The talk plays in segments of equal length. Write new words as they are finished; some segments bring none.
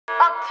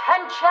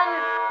Attention,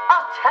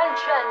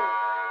 attention!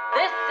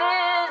 This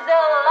is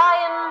a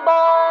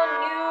Lion-Born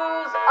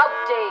News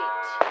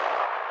Update.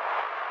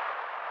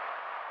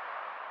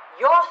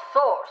 Your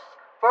source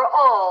for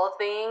all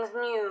things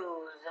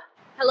news.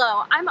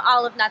 Hello, I'm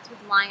Olive Nuts with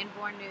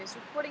Lion-Born News,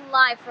 reporting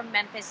live from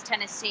Memphis,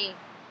 Tennessee.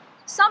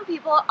 Some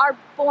people are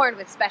born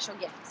with special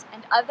gifts,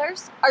 and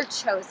others are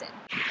chosen.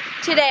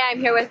 Today I'm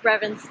here with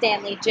Reverend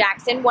Stanley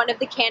Jackson, one of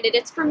the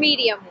candidates for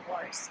Medium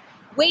Wars,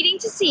 waiting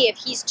to see if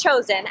he's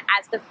chosen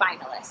as the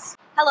finalist.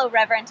 Hello,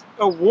 Reverend.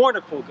 A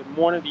wonderful good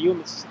morning to you,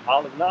 Mrs.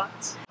 Olive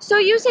Nuts. So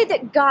you say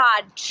that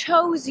God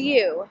chose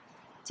you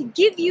to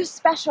give you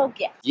special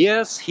gifts?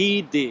 Yes,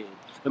 He did.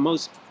 The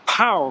most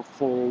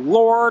powerful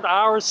Lord,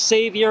 our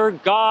Savior,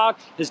 God,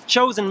 has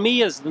chosen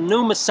me as the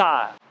new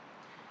Messiah.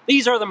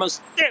 These are the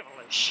most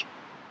devilish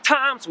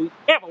times we've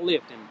ever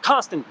lived in.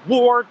 Constant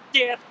war,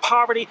 death,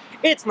 poverty.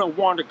 It's no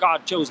wonder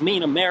God chose me,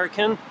 an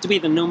American, to be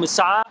the new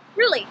Messiah.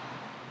 Really?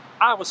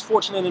 I was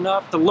fortunate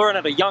enough to learn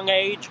at a young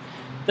age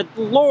that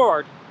the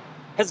Lord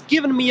has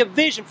given me a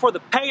vision for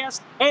the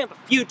past and the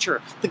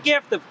future. The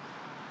gift of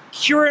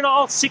curing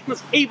all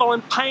sickness, evil,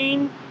 and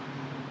pain.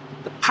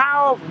 The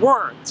power of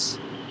words.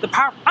 The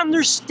power of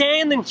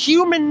understanding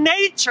human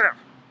nature.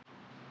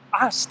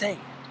 I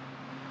stand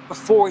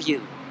before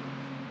you,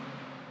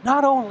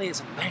 not only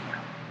as a man,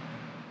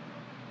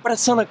 but a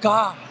son of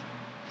God,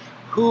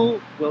 who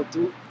will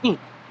do anything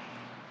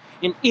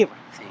and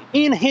everything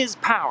in His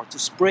power to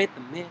spread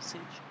the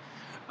message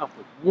of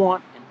the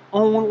one and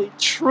only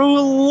true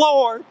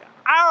Lord,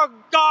 our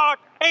God.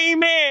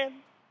 Amen.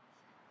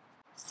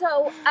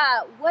 So,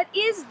 what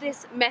is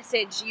this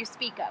message you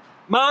speak of?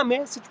 My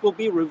message will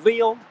be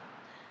revealed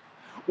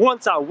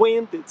once I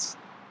win this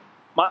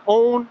my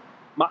own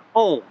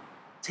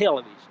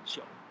television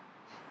show.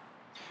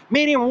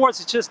 Medium Wars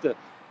is just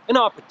an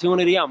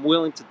opportunity I'm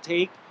willing to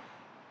take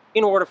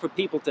in order for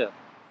people to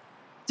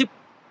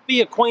be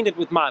acquainted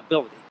with my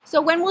ability.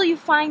 So when will you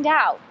find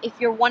out if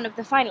you're one of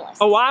the finalists?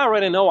 Oh, I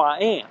already know I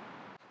am.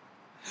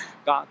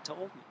 God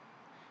told me.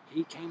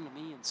 He came to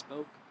me and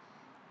spoke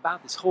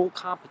about this whole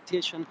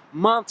competition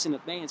months in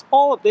advance.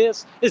 All of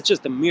this is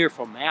just a mere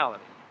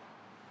formality.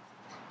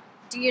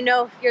 Do you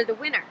know if you're the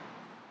winner?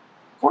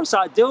 Of course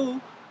I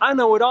do. I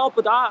know it all,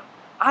 but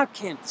I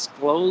can't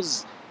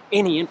disclose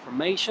any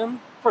information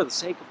for the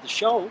sake of the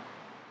show.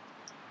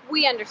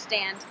 We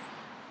understand.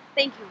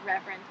 Thank you,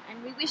 Reverend,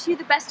 and we wish you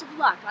the best of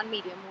luck on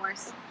Medium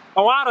Wars.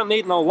 Oh, I don't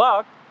need no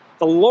luck.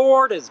 The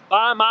Lord is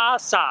by my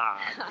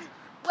side.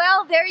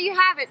 Well, there you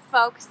have it,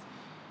 folks.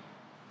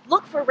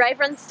 Look for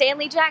Reverend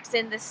Stanley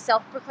Jackson, the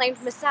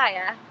self-proclaimed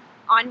Messiah,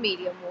 on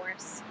Medium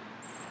Wars.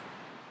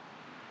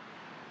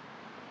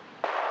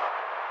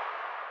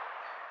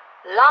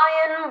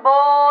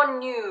 Lion-Born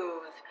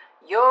News,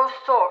 your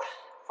source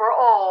for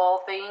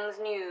all things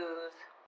news.